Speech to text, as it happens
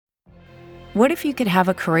What if you could have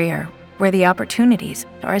a career where the opportunities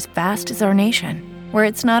are as vast as our nation, where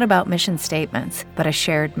it's not about mission statements, but a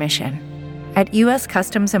shared mission? At U.S.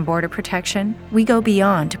 Customs and Border Protection, we go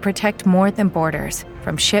beyond to protect more than borders.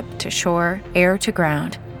 From ship to shore, air to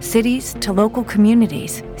ground, cities to local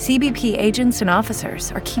communities, CBP agents and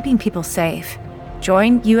officers are keeping people safe.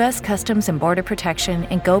 Join U.S. Customs and Border Protection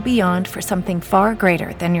and go beyond for something far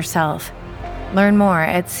greater than yourself. Learn more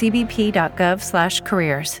at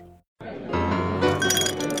cbp.gov/careers.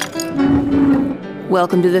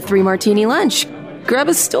 Welcome to the Three Martini Lunch. Grab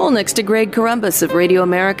a stool next to Greg Corombos of Radio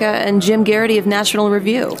America and Jim Garrity of National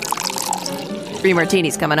Review. Three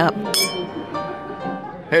Martinis coming up.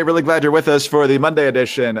 Hey, really glad you're with us for the Monday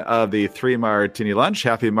edition of the Three Martini Lunch.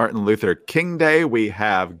 Happy Martin Luther King Day. We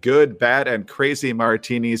have good, bad, and crazy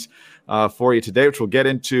martinis for you today, which we'll get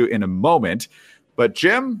into in a moment. But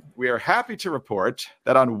Jim, we are happy to report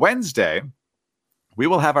that on Wednesday, we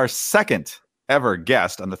will have our second ever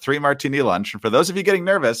guest on the Three Martini Lunch. And for those of you getting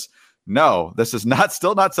nervous, no, this is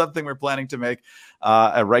still not something we're planning to make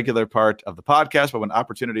a regular part of the podcast, but when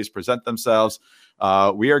opportunities present themselves,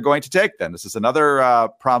 we are going to take them. This is another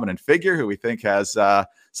prominent figure who we think has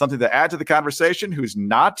something to add to the conversation, who's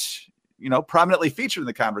not, prominently featured in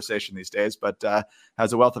the conversation these days, but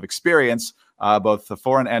has a wealth of experience, both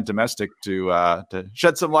foreign and domestic, to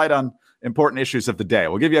shed some light on important issues of the day.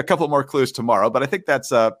 We'll give you a couple more clues tomorrow, but I think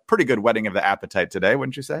that's a pretty good whetting of the appetite today,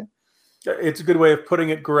 wouldn't you say? It's a good way of putting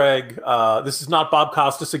it, Greg. This is not Bob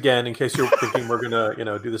Costas again, in case you're thinking we're going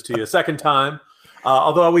to, do this to you a second time.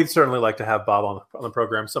 Although we'd certainly like to have Bob on the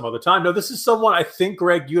program some other time. No, this is someone I think,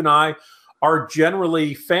 Greg, you and I are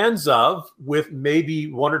generally fans of, with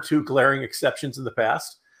maybe one or two glaring exceptions in the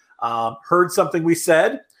past. Heard something we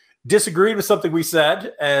said, disagreed with something we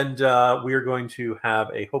said, and we are going to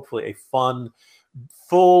have hopefully a fun,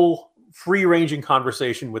 full, free-ranging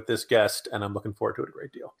conversation with this guest, and I'm looking forward to it a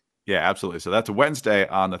great deal. Yeah, absolutely. So that's Wednesday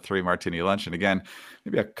on the Three Martini Lunch. And again,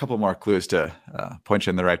 maybe a couple more clues to point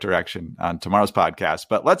you in the right direction on tomorrow's podcast.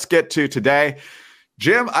 But let's get to today.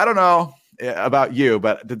 Jim, I don't know about you,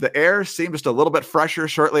 but did the air seem just a little bit fresher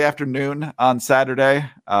shortly after noon on Saturday?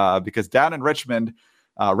 Because down in Richmond,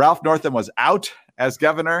 Ralph Northam was out as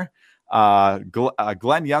governor.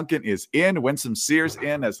 Glenn Youngkin is in, Winsome Sears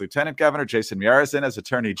in as lieutenant governor, Jason Miyares in as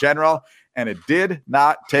attorney general, and it did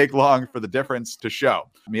not take long for the difference to show.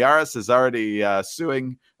 Miyares is already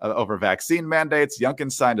suing over vaccine mandates.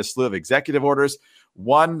 Youngkin signed a slew of executive orders,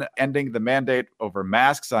 one ending the mandate over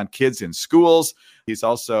masks on kids in schools. He's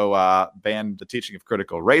also banned the teaching of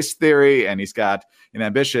critical race theory, and he's got an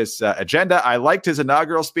ambitious agenda. I liked his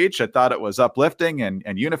inaugural speech. I thought it was uplifting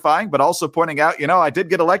and unifying, but also pointing out, I did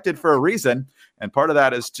get elected for a reason. And part of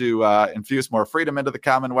that is to infuse more freedom into the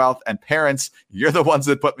Commonwealth. And parents, you're the ones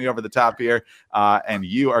that put me over the top here. And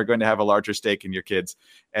you are going to have a larger stake in your kids'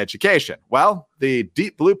 education. Well, the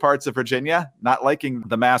deep blue parts of Virginia, not liking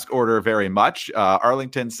the mask order very much.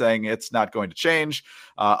 Arlington saying it's not going to change.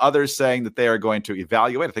 Others saying that they are going to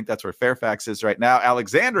evaluate. I think that's where Fairfax is right now.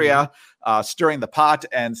 Alexandria stirring the pot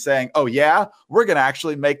and saying, oh, yeah, we're going to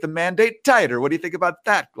actually make the mandate tighter. What do you think about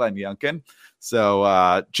that, Glenn Youngkin?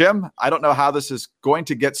 So, Jim, I don't know how this is going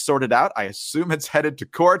to get sorted out. I assume it's headed to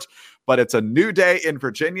court, but it's a new day in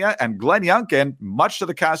Virginia. And Glenn Youngkin, much to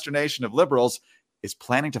the consternation of liberals, is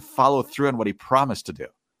planning to follow through on what he promised to do.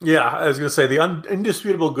 Yeah, I was going to say the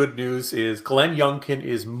indisputable good news is Glenn Youngkin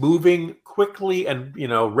is moving quickly and,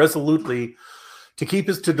 resolutely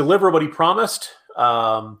to deliver what he promised.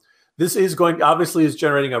 This is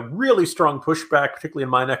generating a really strong pushback, particularly in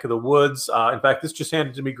my neck of the woods. In fact, this just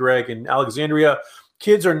handed to me, Greg, in Alexandria.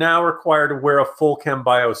 Kids are now required to wear a full chem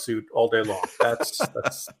bio suit all day long. That's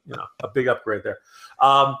a big upgrade there.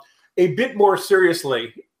 A bit more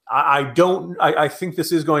seriously, I think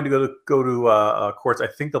this is going to go to courts. I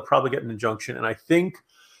think they'll probably get an injunction, and I think,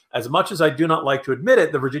 as much as I do not like to admit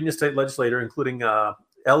it, the Virginia state legislator, including L.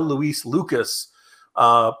 Luis Lucas,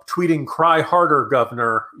 tweeting, "Cry harder,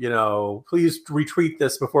 governor, please retweet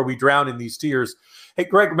this before we drown in these tears." Hey,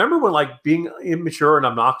 Greg, remember when being immature and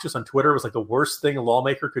obnoxious on Twitter was the worst thing a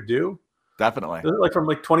lawmaker could do? Definitely. From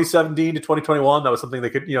 2017 to 2021, that was something they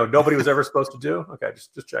could, nobody was ever supposed to do. Okay,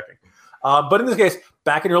 just checking. But in this case,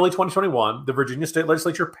 back in early 2021, the Virginia state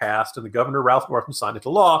legislature passed, and the governor, Ralph Northam, signed into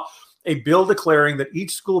law a bill declaring that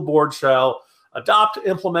each school board shall adopt,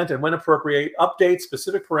 implement, and when appropriate, update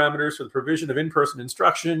specific parameters for the provision of in-person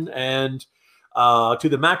instruction and to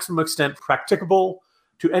the maximum extent practicable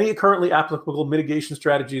to any currently applicable mitigation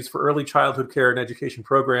strategies for early childhood care and education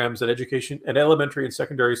programs at elementary and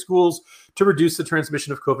secondary schools to reduce the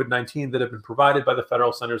transmission of COVID-19 that have been provided by the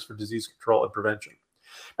Federal Centers for Disease Control and Prevention.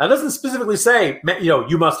 Now, it doesn't specifically say,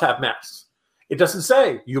 you must have masks. It doesn't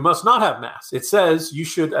say you must not have masks. It says you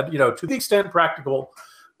should, to the extent practicable,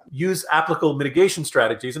 use applicable mitigation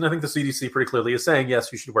strategies. And I think the CDC pretty clearly is saying,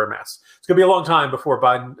 yes, you should wear masks. It's going to be a long time before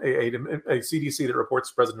Biden, a CDC that reports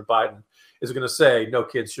to President Biden, is going to say no,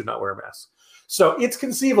 kids should not wear masks. So it's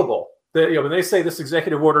conceivable that when they say this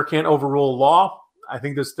executive order can't overrule law, I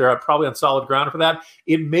think they're probably on solid ground for that.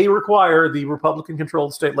 It may require the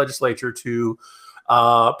Republican-controlled state legislature to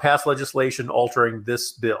pass legislation altering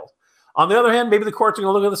this bill. On the other hand, maybe the courts are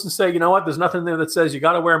going to look at this and say, you know what, there's nothing there that says you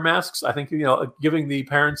got to wear masks. I think, giving the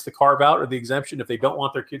parents the carve out or the exemption if they don't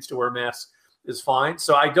want their kids to wear masks is fine.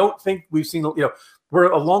 So I don't think we've seen,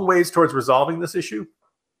 we're a long ways towards resolving this issue,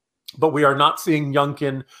 but we are not seeing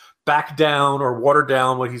Youngkin back down or water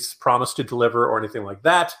down what he's promised to deliver or anything like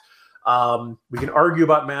that. We can argue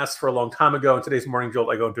about masks for a long time ago. In today's Morning Jolt,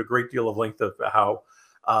 I go into a great deal of length of how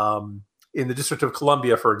in the District of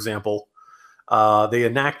Columbia, for example, they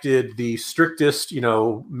enacted the strictest,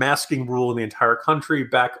 masking rule in the entire country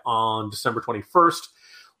back on December 21st.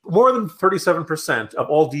 More than 37% of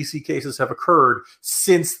all DC cases have occurred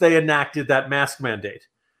since they enacted that mask mandate.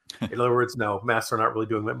 In other words, no, masks are not really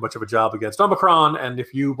doing much of a job against Omicron. And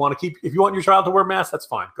if you want your child to wear masks, that's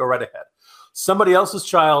fine. Go right ahead. Somebody else's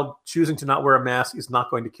child choosing to not wear a mask is not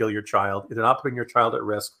going to kill your child. They're not putting your child at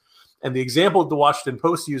risk. And the example the Washington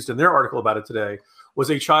Post used in their article about it today was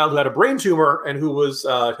a child who had a brain tumor and who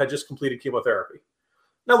had just completed chemotherapy.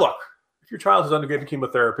 Now, look, if your child has undergone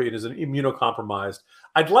chemotherapy and is immunocompromised,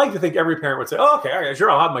 I'd like to think every parent would say, oh, okay, all right, sure,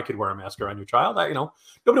 I'll have my kid wear a mask around your child.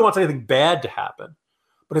 Nobody wants anything bad to happen.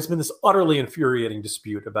 But it's been this utterly infuriating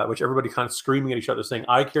dispute about which everybody kind of screaming at each other saying,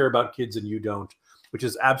 I care about kids and you don't, which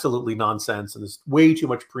is absolutely nonsense. And there's way too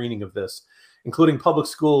much preening of this, including public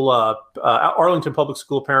school, Arlington public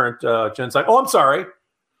school parent, Jen Psaki. Oh, I'm sorry.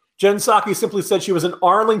 Jen Psaki simply said she was an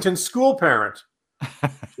Arlington school parent.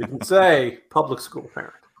 She didn't say public school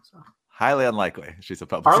parent. So. Highly unlikely. She's a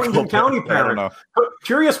public Arlington school County parent. I don't know.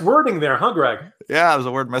 Curious wording there, huh, Greg? Yeah, there's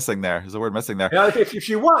a word missing there. Yeah, if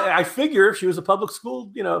she was, I figure if she was a public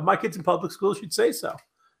school, if my kid's in public school, she'd say so.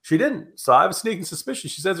 She didn't. So I have a sneaking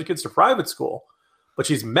suspicion she sends her kids to private school, but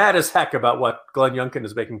she's mad as heck about what Glenn Youngkin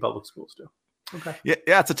is making public schools do. Okay.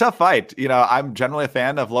 Yeah, it's a tough fight. I'm generally a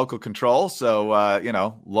fan of local control. So,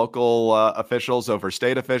 local officials over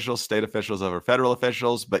state officials over federal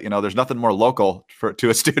officials. But, there's nothing more local to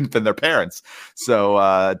a student than their parents. So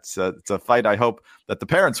it's a fight I hope that the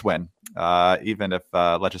parents win, even if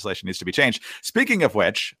legislation needs to be changed. Speaking of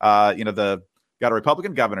which, got a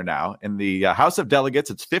Republican governor now. In the House of Delegates,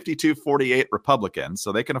 it's 52-48 Republicans.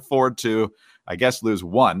 So they can afford to, I guess, lose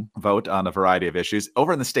one vote on a variety of issues.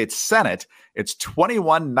 Over in the state Senate, it's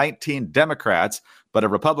 21-19 Democrats, but a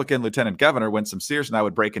Republican lieutenant governor, Winsome Sears,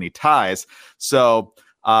 would break any ties. So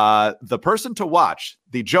the person to watch,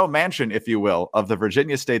 the Joe Manchin, if you will, of the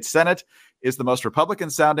Virginia State Senate, is the most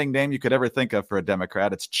Republican-sounding name you could ever think of for a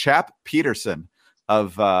Democrat. It's Chap Peterson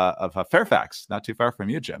of Fairfax, not too far from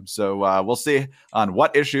you, Jim. So we'll see on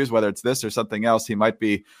what issues, whether it's this or something else, he might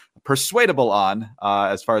be persuadable on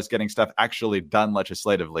as far as getting stuff actually done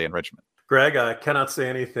legislatively in Richmond. Greg, I cannot say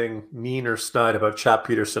anything mean or snide about Chap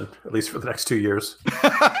Peterson, at least for the next 2 years.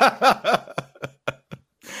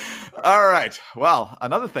 All right. Well,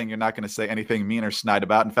 another thing you're not going to say anything mean or snide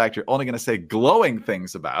about, in fact, you're only going to say glowing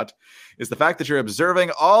things about, is the fact that you're observing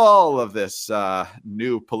all of this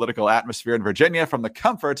new political atmosphere in Virginia from the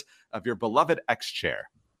comfort of your beloved X-Chair.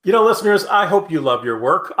 Listeners, I hope you love your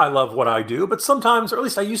work. I love what I do, but sometimes, or at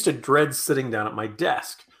least I used to dread sitting down at my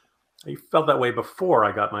desk. I felt that way before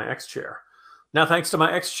I got my X-Chair. Now, thanks to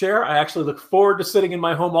my X-Chair, I actually look forward to sitting in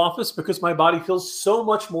my home office because my body feels so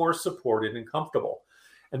much more supported and comfortable.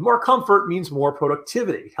 And more comfort means more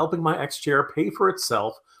productivity, helping my X-Chair pay for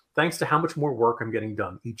itself thanks to how much more work I'm getting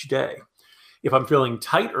done each day. If I'm feeling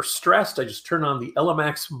tight or stressed, I just turn on the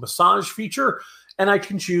ELEMAX massage feature, and I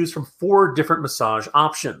can choose from 4 different massage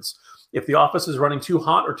options. If the office is running too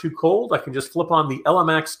hot or too cold, I can just flip on the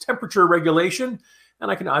ELEMAX temperature regulation, and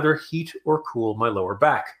I can either heat or cool my lower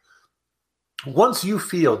back. Once you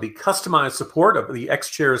feel the customized support of the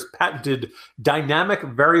X-Chair's patented Dynamic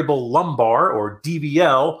Variable Lumbar, or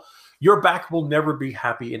DVL, your back will never be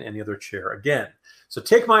happy in any other chair again. So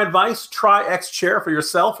take my advice, try X-Chair for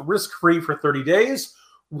yourself, risk-free for 30 days.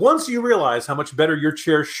 Once you realize how much better your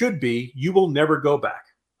chair should be, you will never go back.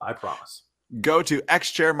 I promise. Go to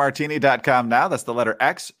xchairmartini.com now. That's the letter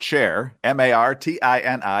X, chair,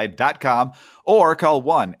 MARTINI.com, or call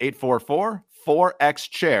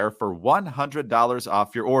 1-844-4X-CHAIR for $100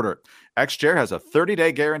 off your order. X-Chair has a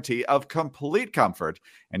 30-day guarantee of complete comfort,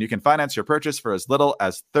 and you can finance your purchase for as little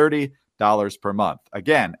as $30 per month.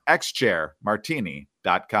 Again,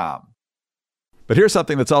 xchairmartini.com. But here's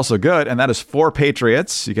something that's also good, and that is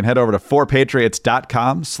 4Patriots. You can head over to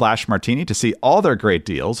 4patriots.com/martini to see all their great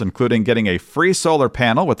deals, including getting a free solar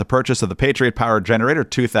panel with the purchase of the Patriot Power Generator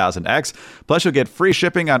 2000X. Plus, you'll get free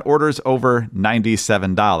shipping on orders over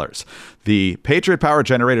 $97. The Patriot Power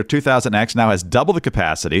Generator 2000X now has double the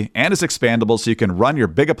capacity and is expandable, so you can run your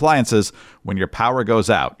big appliances when your power goes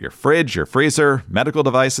out. Your fridge, your freezer, medical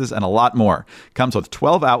devices, and a lot more. Comes with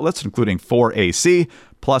 12 outlets, including 4 AC,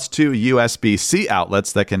 plus 2 USB-C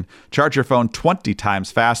outlets that can charge your phone 20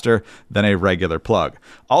 times faster than a regular plug.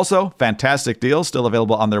 Also, fantastic deals still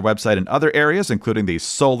available on their website in other areas, including the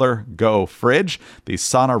Solar Go fridge, the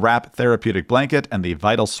Sauna Wrap therapeutic blanket, and the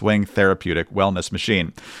Vital Swing therapeutic wellness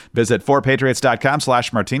machine. Visit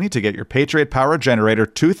 4patriots.com/martini to get your Patriot Power Generator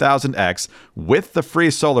 2000X with the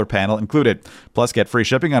free solar panel included. Plus, get free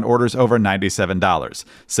shipping on orders over $97.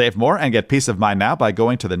 Save more and get peace of mind now by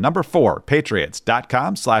going to the number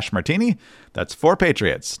 4patriots.com/martini. That's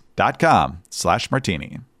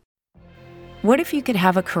 4patriots.com/martini. What if you could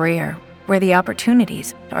have a career where the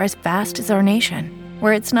opportunities are as vast as our nation,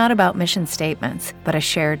 where it's not about mission statements, but a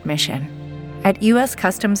shared mission? At U.S.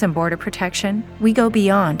 Customs and Border Protection, we go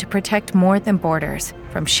beyond to protect more than borders.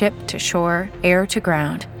 From ship to shore, air to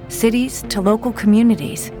ground, cities to local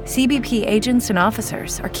communities, CBP agents and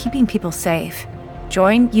officers are keeping people safe.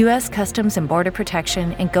 Join U.S. Customs and Border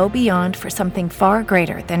Protection and go beyond for something far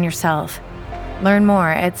greater than yourself. Learn more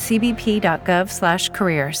at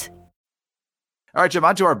cbp.gov/careers. All right, Jim,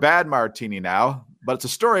 on to our bad martini now, but it's a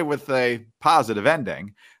story with a positive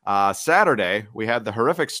ending. Saturday, we had the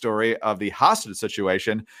horrific story of the hostage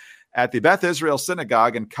situation at the Beth Israel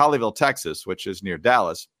Synagogue in Colleyville, Texas, which is near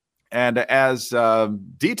Dallas. And as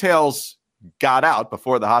details got out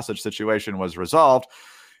before the hostage situation was resolved,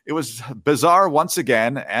 it was bizarre once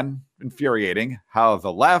again and infuriating how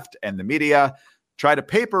the left and the media try to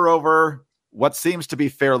paper over what seems to be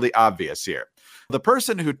fairly obvious here. The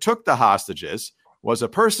person who took the hostages was a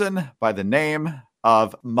person by the name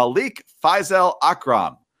of Malik Faisal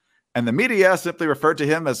Akram, and the media simply referred to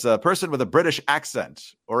him as a person with a British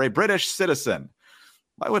accent or a British citizen.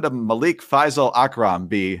 Why would a Malik Faisal Akram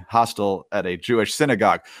be hostile at a Jewish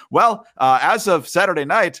synagogue? Well, as of Saturday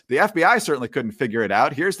night, the FBI certainly couldn't figure it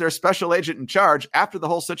out. Here's their special agent in charge. After the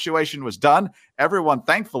whole situation was done, everyone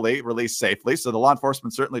thankfully released safely. So the law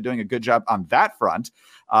enforcement certainly doing a good job on that front.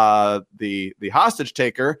 The hostage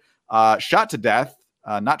taker shot to death.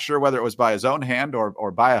 Not sure whether it was by his own hand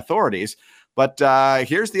or by authorities. But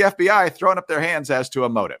here's the FBI throwing up their hands as to a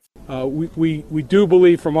motive. We do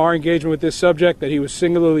believe from our engagement with this subject that he was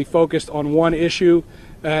singularly focused on one issue,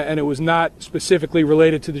 and it was not specifically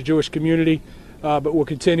related to the Jewish community, but we're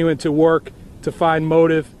continuing to work to find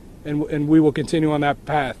motive, and we will continue on that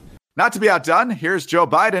path. Not to be outdone, here's Joe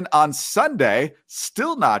Biden on Sunday,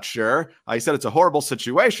 still not sure. He said it's a horrible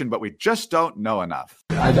situation, but we just don't know enough.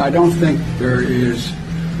 I don't think there is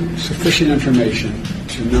sufficient information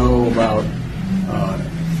to know about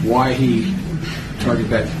why he targeted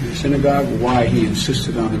that synagogue, why he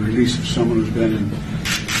insisted on the release of someone who's been in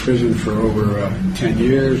prison for over 10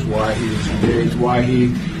 years, why he was engaged, why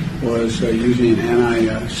he was using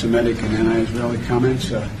anti-Semitic and anti-Israeli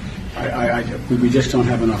comments. We just don't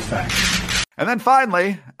have enough facts. And then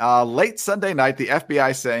finally, late Sunday night, the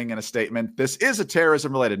FBI saying in a statement, this is a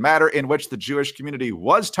terrorism-related matter in which the Jewish community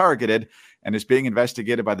was targeted and is being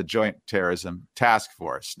investigated by the Joint Terrorism Task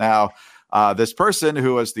Force. Now, this person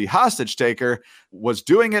who was the hostage taker was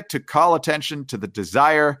doing it to call attention to the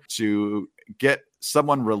desire to get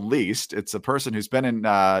someone released. It's a person who's been in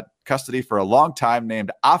custody for a long time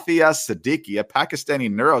named Afia Siddiqui, a Pakistani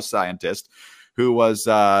neuroscientist who was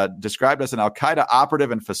described as an al-Qaeda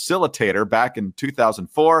operative and facilitator back in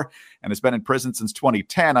 2004 and has been in prison since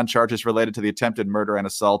 2010 on charges related to the attempted murder and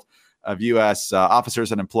assault of U.S.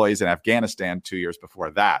 Officers and employees in Afghanistan 2 years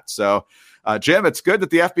before that. So, Jim, it's good that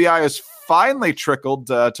the FBI has finally trickled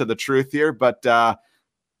to the truth here, but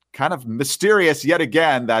kind of mysterious yet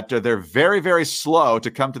again that they're very, very slow to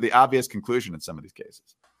come to the obvious conclusion in some of these cases.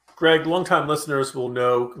 Greg, longtime listeners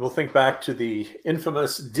will think back to the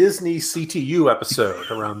infamous Disney CTU episode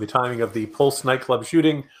around the timing of the Pulse nightclub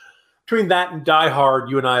shooting. Between that and Die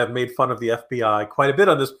Hard, you and I have made fun of the FBI quite a bit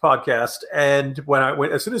on this podcast. And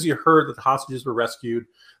as soon as you heard that the hostages were rescued,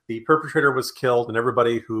 the perpetrator was killed, and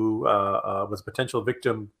everybody who was a potential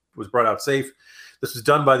victim was brought out safe. This was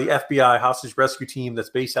done by the FBI hostage rescue team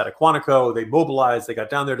that's based out of Quantico. They mobilized, they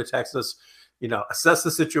got down there to Texas, assessed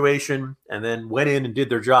the situation, and then went in and did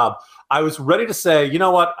their job. I was ready to say, you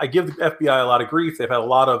know what? I give the FBI a lot of grief. They've had a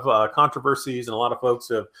lot of controversies, and a lot of folks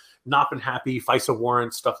have not been happy, FISA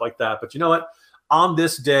warrants, stuff like that. But you know what? on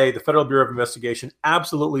this day, the Federal Bureau of Investigation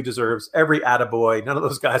absolutely deserves every attaboy. None of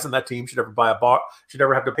those guys on that team should ever buy a bar, should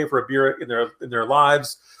ever have to pay for a beer in their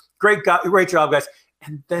lives. Great job, guys.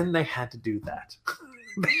 And then they had to do that.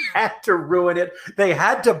 They had to ruin it. They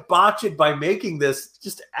had to botch it by making this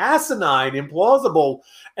just asinine, implausible.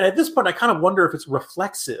 And at this point, I kind of wonder if it's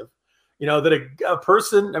reflexive, that a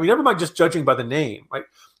person, never mind just judging by the name, right?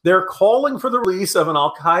 They're calling for the release of an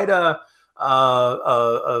Al-Qaeda,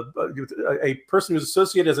 a person who's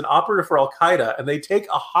associated as an operative for Al-Qaeda, and they take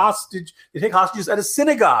hostages at a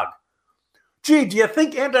synagogue. Gee, do you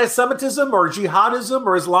think anti-Semitism or jihadism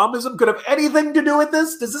or Islamism could have anything to do with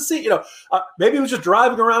this? Does this seem, maybe he was just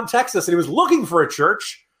driving around Texas and he was looking for a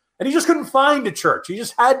church and he just couldn't find a church. He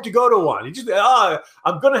just had to go to one. He just,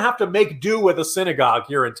 I'm going to have to make do with a synagogue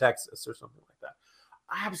here in Texas or something like that.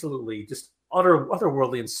 Absolutely, just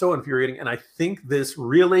otherworldly and so infuriating. And I think this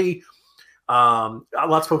really, lots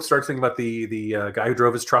of folks started thinking about the guy who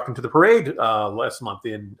drove his truck into the parade last month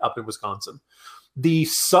up in Wisconsin. The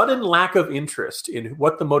sudden lack of interest in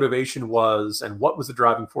what the motivation was and what was the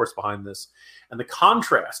driving force behind this, and the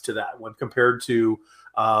contrast to that when compared to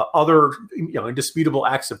other indisputable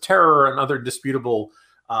acts of terror and other indisputable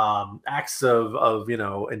acts of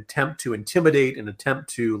attempt to intimidate and attempt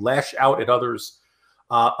to lash out at others.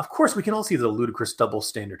 Of course, we can all see the ludicrous double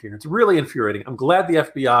standard here. It's really infuriating. I'm glad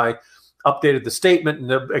the FBI updated the statement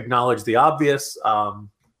and acknowledged the obvious.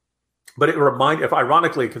 But it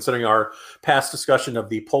ironically, considering our past discussion of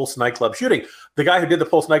the Pulse nightclub shooting, the guy who did the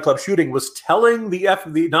Pulse nightclub shooting was telling the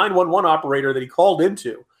 911 operator that he called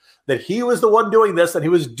into that he was the one doing this, and he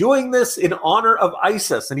was doing this in honor of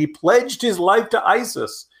ISIS, and he pledged his life to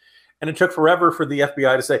ISIS. And it took forever for the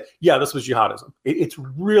FBI to say, yeah, this was jihadism. It's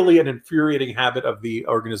really an infuriating habit of the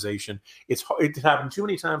organization. It's happened too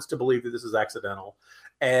many times to believe that this is accidental.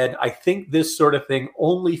 And I think this sort of thing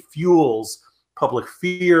only fuels public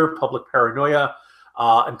fear, public paranoia,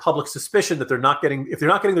 and public suspicion that if they're not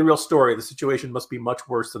getting the real story, the situation must be much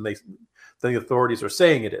worse than the authorities are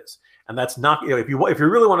saying it is. And that's not, if you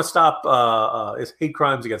really want to stop hate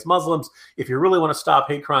crimes against Muslims, if you really want to stop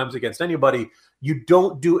hate crimes against anybody, you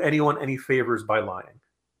don't do anyone any favors by lying.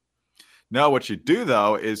 No, what you do,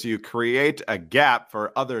 though, is you create a gap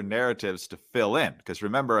for other narratives to fill in. Because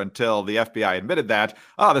remember, until the FBI admitted that,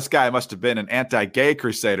 this guy must have been an anti-gay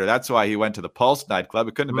crusader. That's why he went to the Pulse nightclub.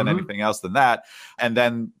 It couldn't have been anything else than that. And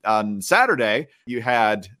then on Saturday, you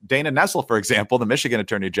had Dana Nessel, for example, the Michigan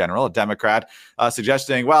Attorney General, a Democrat,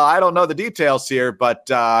 suggesting, well, I don't know the details here, but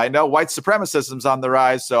I know white supremacism's on the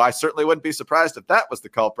rise, so I certainly wouldn't be surprised if that was the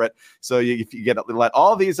culprit. So you let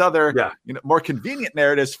all these other more convenient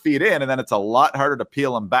narratives feed in, and then it's a lot harder to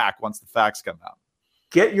peel them back once the facts come out.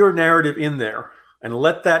 Get your narrative in there and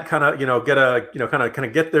let that kind of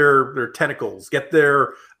get their tentacles, get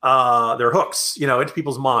their hooks, into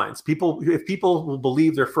people's minds. If people will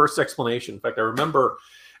believe their first explanation. In fact, I remember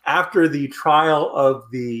after the trial of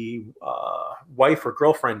the wife or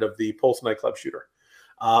girlfriend of the Pulse nightclub shooter,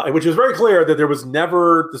 which was very clear that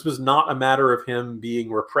this was not a matter of him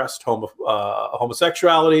being repressed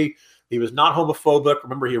homosexuality. He was not homophobic.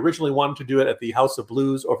 Remember, he originally wanted to do it at the House of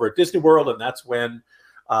Blues over at Disney World, and that's when,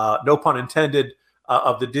 no pun intended,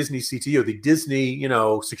 of the Disney CTO, the Disney,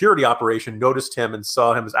 security operation, noticed him and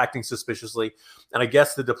saw him as acting suspiciously. And I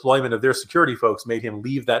guess the deployment of their security folks made him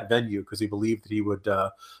leave that venue because he believed that he would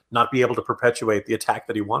not be able to perpetuate the attack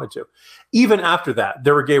that he wanted to. Even after that,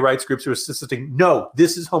 there were gay rights groups who were insisting, no,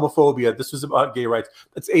 this is homophobia. This was about gay rights.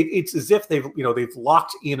 It's as if they've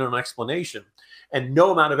locked in an explanation. And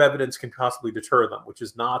no amount of evidence can possibly deter them, which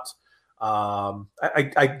is not.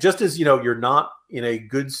 Just as you're not in a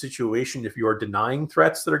good situation if you are denying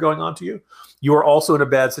threats that are going on to you, you are also in a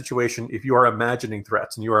bad situation if you are imagining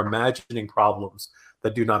threats and you are imagining problems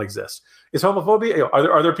that do not exist. Is homophobia?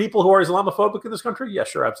 Are there people who are Islamophobic in this country? Yes,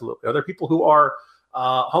 sure, absolutely. Are there people who are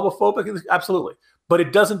homophobic? Absolutely. But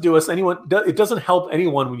it doesn't do us anyone. It doesn't help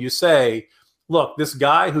anyone when you say, look, this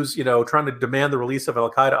guy who's trying to demand the release of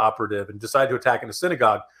Al-Qaeda operative and decide to attack in a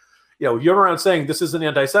synagogue, you're around saying this isn't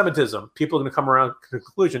anti-Semitism. People are going to come around to the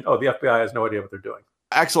conclusion, the FBI has no idea what they're doing.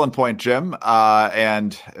 Excellent point, Jim.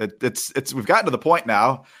 And we've gotten to the point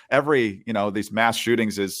now. Every these mass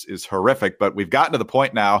shootings is horrific, but we've gotten to the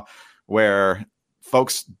point now where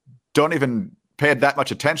folks don't even pay that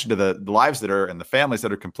much attention to the lives that are and the families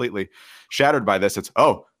that are completely shattered by this. It's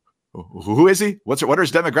who is he? What are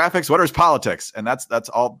his demographics? What are his politics? And that's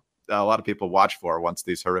all a lot of people watch for once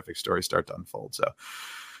these horrific stories start to unfold. So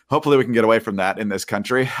hopefully we can get away from that in this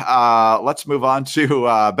country. Let's move on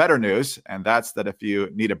to better news. And that's that if you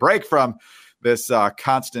need a break from this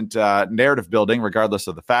constant narrative building, regardless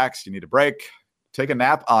of the facts, you need a break. Take a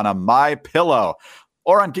nap on a MyPillow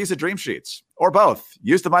or on Giza Dream Sheets or both.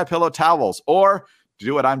 Use the MyPillow towels or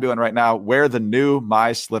do what I'm doing right now. Wear the new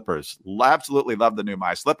My Slippers. Absolutely love the new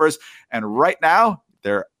My Slippers. And right now,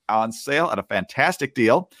 they're on sale at a fantastic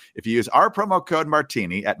deal. If you use our promo code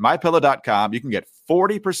Martini at MyPillow.com, you can get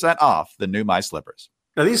 40% off the new My Slippers.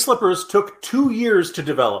 Now, these slippers took 2 years to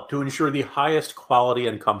develop to ensure the highest quality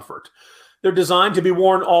and comfort. They're designed to be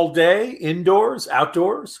worn all day, indoors,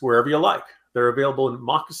 outdoors, wherever you like. They're available in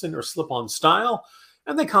moccasin or slip-on style,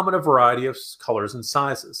 and they come in a variety of colors and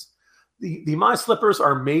sizes. The My Slippers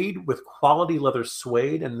are made with quality leather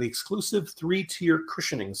suede and the exclusive 3-tier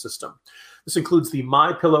cushioning system. This includes the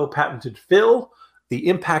MyPillow patented fill, the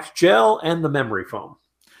impact gel, and the memory foam.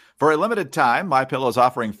 For a limited time, MyPillow is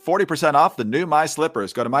offering 40% off the new My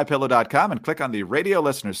Slippers. Go to MyPillow.com and click on the radio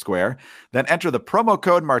listener square. Then enter the promo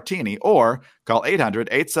code Martini or call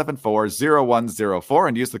 800-874-0104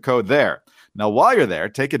 and use the code there. Now, while you're there,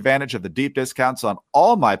 take advantage of the deep discounts on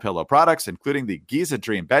all MyPillow products, including the Giza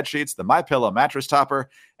Dream bed sheets, the MyPillow mattress topper,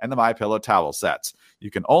 and the MyPillow towel sets.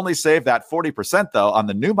 You can only save that 40%, though, on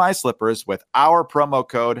the new My Slippers with our promo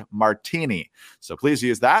code Martini. So please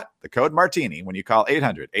use that, the code Martini, when you call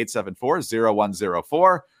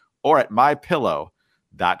 800-874-0104 or at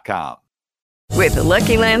MyPillow.com. With the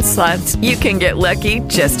Lucky Land Slots, you can get lucky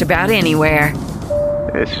just about anywhere.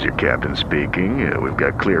 This is your captain speaking. We've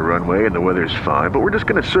got clear runway and the weather's fine, but we're just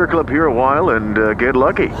going to circle up here a while and get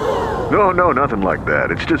lucky. No, nothing like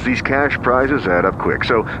that. It's just these cash prizes add up quick.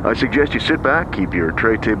 So I suggest you sit back, keep your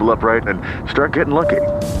tray table upright, and start getting lucky.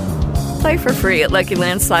 Play for free at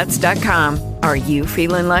LuckyLandSlots.com. Are you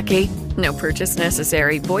feeling lucky? No purchase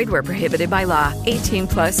necessary. Void where prohibited by law.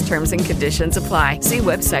 18+ terms and conditions apply. See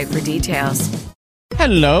website for details.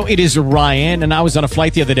 Hello, it is Ryan, and I was on a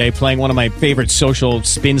flight the other day playing one of my favorite social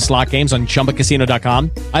spin slot games on ChumbaCasino.com.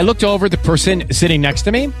 I looked over at the person sitting next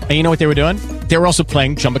to me, and you know what they were doing? They were also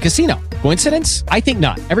playing Chumba Casino. Coincidence? I think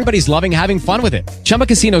not. Everybody's loving having fun with it. Chumba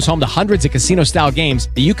Casino is home to hundreds of casino-style games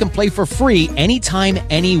that you can play for free anytime,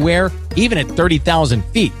 anywhere, even at 30,000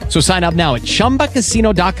 feet. So sign up now at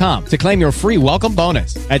ChumbaCasino.com to claim your free welcome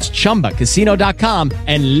bonus. That's ChumbaCasino.com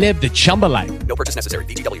and live the Chumba life. No purchase necessary.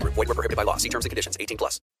 VGW. Void where prohibited by law. See terms and conditions.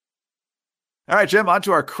 18+. All right, Jim, on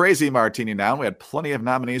to our crazy martini now. We had plenty of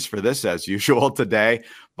nominees for this as usual today,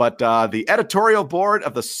 but the editorial board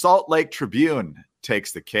of the Salt Lake Tribune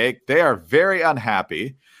takes the cake. They are very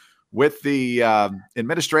unhappy with the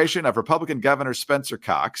administration of Republican Governor Spencer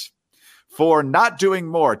Cox for not doing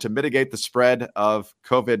more to mitigate the spread of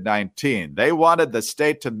COVID-19. They wanted the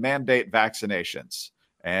state to mandate vaccinations,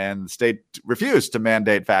 and the state refused to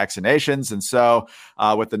mandate vaccinations. And so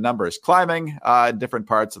with the numbers climbing in different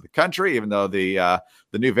parts of the country, even though the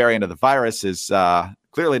new variant of the virus is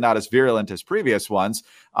clearly not as virulent as previous ones,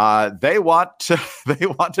 they want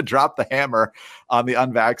to drop the hammer on the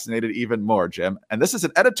unvaccinated even more, Jim. And this is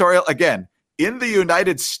an editorial, again, in the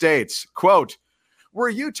United States. Quote, "Were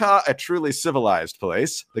Utah a truly civilized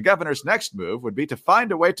place, the governor's next move would be to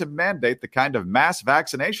find a way to mandate the kind of mass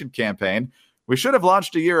vaccination campaign we should have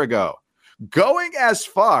launched a year ago, going as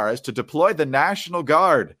far as to deploy the National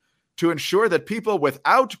Guard to ensure that people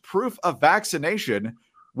without proof of vaccination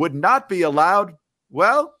would not be allowed,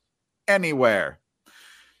 well, anywhere."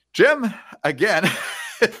 Jim, again,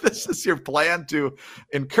 if this is your plan to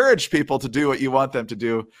encourage people to do what you want them to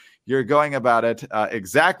do, you're going about it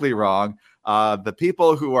exactly wrong. The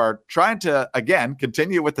people who are trying to, again,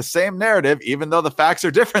 continue with the same narrative, even though the facts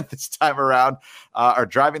are different this time around, are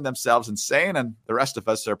driving themselves insane. And the rest of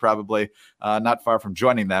us are probably not far from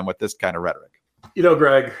joining them with this kind of rhetoric. You know,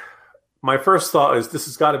 Greg, my first thought is this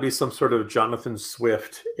has got to be some sort of Jonathan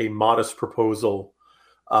Swift, a modest proposal,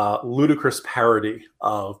 ludicrous parody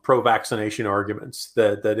of pro-vaccination arguments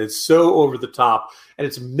that is so over the top, and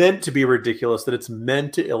it's meant to be ridiculous, that it's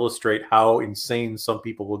meant to illustrate how insane some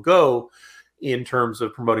people will go in terms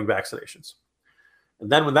of promoting vaccinations.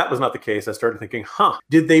 And then when that was not the case, I started thinking,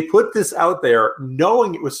 did they put this out there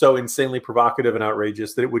knowing it was so insanely provocative and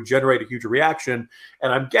outrageous that it would generate a huge reaction?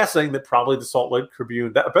 And I'm guessing that probably the Salt Lake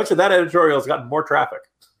Tribune, I bet you that editorial has gotten more traffic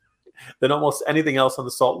than almost anything else on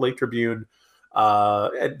the Salt Lake Tribune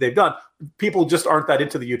they've done. People just aren't that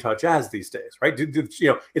into the Utah Jazz these days, right?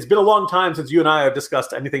 It's been a long time since you and I have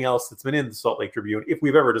discussed anything else that's been in the Salt Lake Tribune, if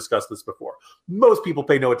we've ever discussed this before. Most people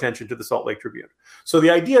pay no attention to the Salt Lake Tribune. So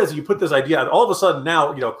the idea is you put this idea out, all of a sudden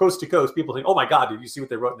now, coast to coast, people think, oh my God, did you see what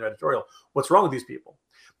they wrote in their editorial? What's wrong with these people?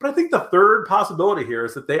 But I think the third possibility here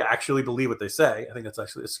is that they actually believe what they say. I think that's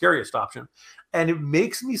actually the scariest option. And it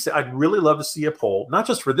makes me say, I'd really love to see a poll, not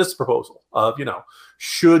just for this proposal of,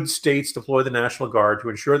 should states deploy the National Guard to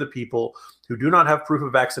ensure that people who do not have proof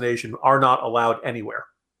of vaccination are not allowed anywhere.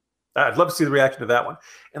 I'd love to see the reaction to that one.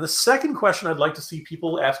 And the second question I'd like to see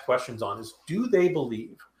people ask questions on is, do they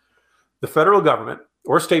believe the federal government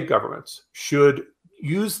or state governments should do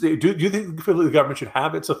you think the government should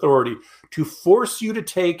have its authority to force you to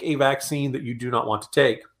take a vaccine that you do not want to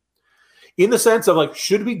take? In the sense of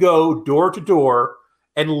should we go door to door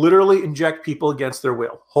and literally inject people against their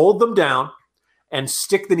will, hold them down and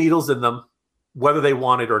stick the needles in them, whether they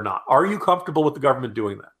want it or not? Are you comfortable with the government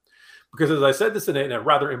doing that? Because as I said this in a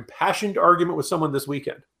rather impassioned argument with someone this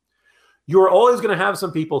weekend, you are always going to have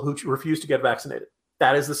some people who refuse to get vaccinated.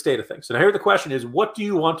 That is the state of things. And here the question is, what do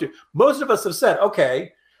you want to? Most of us have said,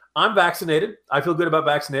 okay, I'm vaccinated. I feel good about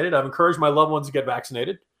vaccinated. I've encouraged my loved ones to get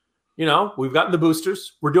vaccinated. We've gotten the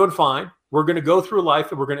boosters. We're doing fine. We're going to go through life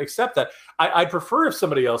and we're going to accept that. I'd prefer if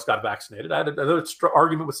somebody else got vaccinated. I had another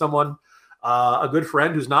argument with someone, a good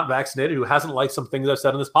friend who's not vaccinated, who hasn't liked some things I've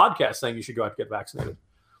said on this podcast saying you should go out and get vaccinated.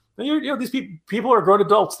 And these people are grown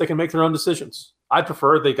adults. They can make their own decisions. I'd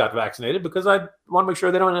prefer they got vaccinated because I want to make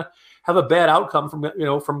sure they don't have a bad outcome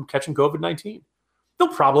from catching COVID-19. They'll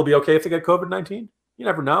probably be okay if they get COVID-19. You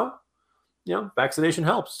never know. Vaccination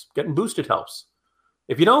helps. Getting boosted helps.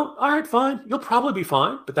 If you don't, all right, fine. You'll probably be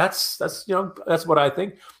fine. But that's what I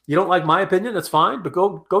think. You don't like my opinion, that's fine. But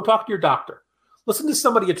go talk to your doctor. Listen to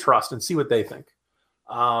somebody you trust and see what they think.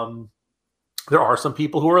 There are some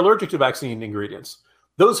people who are allergic to vaccine ingredients.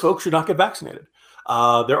 Those folks should not get vaccinated.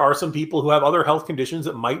 There are some people who have other health conditions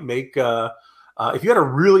that might make, if you had a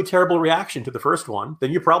really terrible reaction to the first one,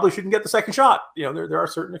 then you probably shouldn't get the second shot. There are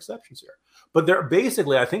certain exceptions here. But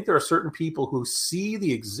I think there are certain people who see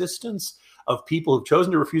the existence of people who've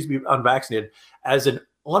chosen to refuse to be unvaccinated as an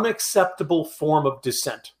unacceptable form of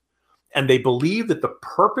dissent. And they believe that the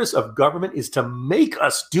purpose of government is to make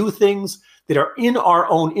us do things that are in our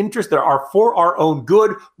own interest, that are for our own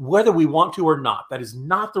good, whether we want to or not. That is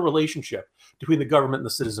not the relationship between the government and the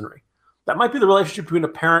citizenry. That might be the relationship between a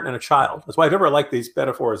parent and a child. That's why I've never liked these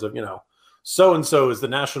metaphors of, so-and-so is the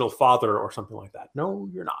national father or something like that. No,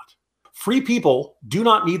 you're not. Free people do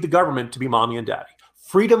not need the government to be mommy and daddy.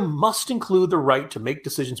 Freedom must include the right to make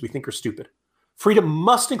decisions we think are stupid. Freedom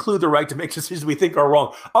must include the right to make decisions we think are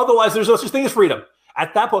wrong. Otherwise, there's no such thing as freedom.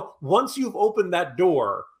 At that point, once you've opened that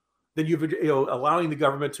door, then you've allowing the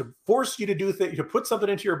government to force you to do things, to put something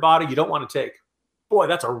into your body you don't want to take. Boy,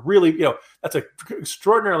 that's a really, that's an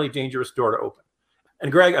extraordinarily dangerous door to open.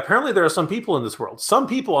 And Greg, apparently there are some people in this world, some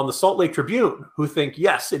people on the Salt Lake Tribune who think,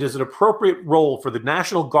 yes, it is an appropriate role for the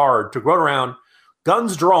National Guard to go around,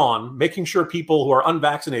 guns drawn, making sure people who are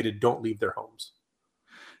unvaccinated don't leave their homes.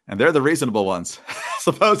 And they're the reasonable ones,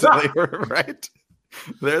 supposedly, right?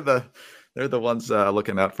 They're the ones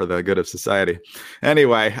looking out for the good of society.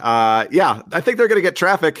 Anyway, I think they're going to get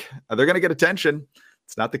traffic. They're going to get attention.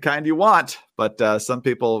 It's not the kind you want, but some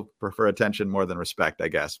people prefer attention more than respect, I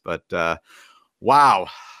guess. But wow.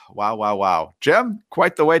 Jim,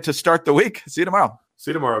 quite the way to start the week. See you tomorrow. See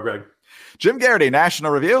you tomorrow, Greg. Jim Garrity,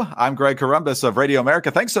 National Review. I'm Greg Corombos of Radio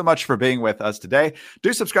America. Thanks so much for being with us today.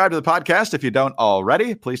 Do subscribe to the podcast if you don't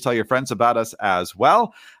already. Please tell your friends about us as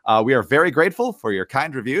well. We are very grateful for your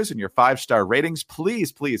kind reviews and your 5-star ratings.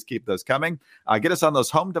 Please keep those coming. Get us on those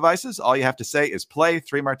home devices. All you have to say is play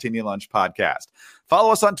 3 Martini Lunch podcast.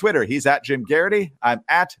 Follow us on Twitter. He's at Jim Garrity. I'm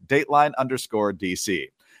at Dateline_DC.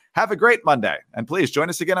 Have a great Monday. And please join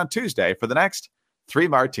us again on Tuesday for the next 3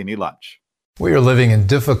 Martini Lunch. We are living in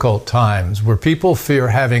difficult times where people fear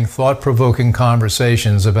having thought-provoking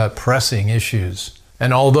conversations about pressing issues.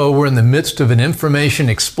 And although we're in the midst of an information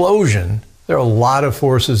explosion, there are a lot of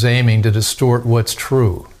forces aiming to distort what's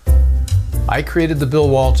true. I created The Bill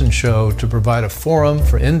Walton Show to provide a forum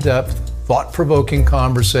for in-depth, thought-provoking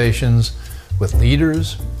conversations with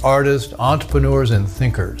leaders, artists, entrepreneurs, and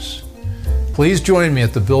thinkers. Please join me at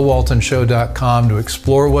thebillwaltonshow.com to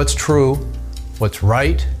explore what's true, what's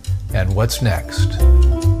right, and what's next.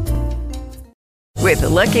 With the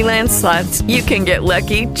Lucky Land Slots, you can get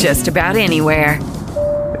lucky just about anywhere.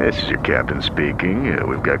 This is your captain speaking.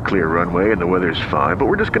 We've got clear runway and the weather's fine, but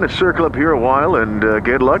we're just going to circle up here a while and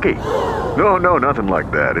get lucky. No, nothing like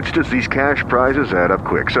that. It's just these cash prizes add up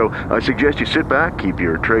quick. So I suggest you sit back, keep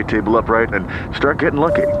your tray table upright, and start getting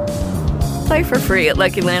lucky. Play for free at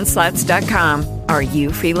LuckyLandSlots.com. Are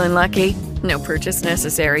you feeling lucky? No purchase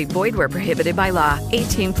necessary. Void where prohibited by law.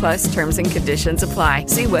 18+ terms and conditions apply.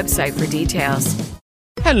 See website for details.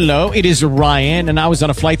 Hello, it is Ryan, and I was on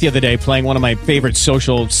a flight the other day playing one of my favorite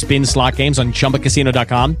social spin slot games on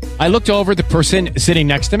ChumbaCasino.com. I looked over at the person sitting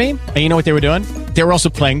next to me, and you know what they were doing? They were also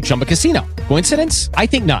playing Chumba Casino. Coincidence? I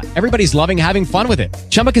think not. Everybody's loving having fun with it.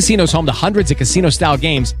 Chumba Casino is home to hundreds of casino-style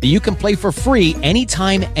games that you can play for free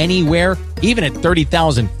anytime, anywhere, even at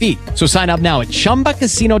 30,000 feet. So sign up now at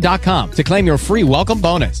ChumbaCasino.com to claim your free welcome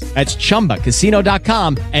bonus. That's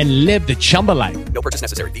ChumbaCasino.com and live the Chumba life. No purchase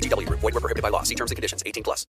necessary. VGW. Void where prohibited by law. See terms and conditions. 18+.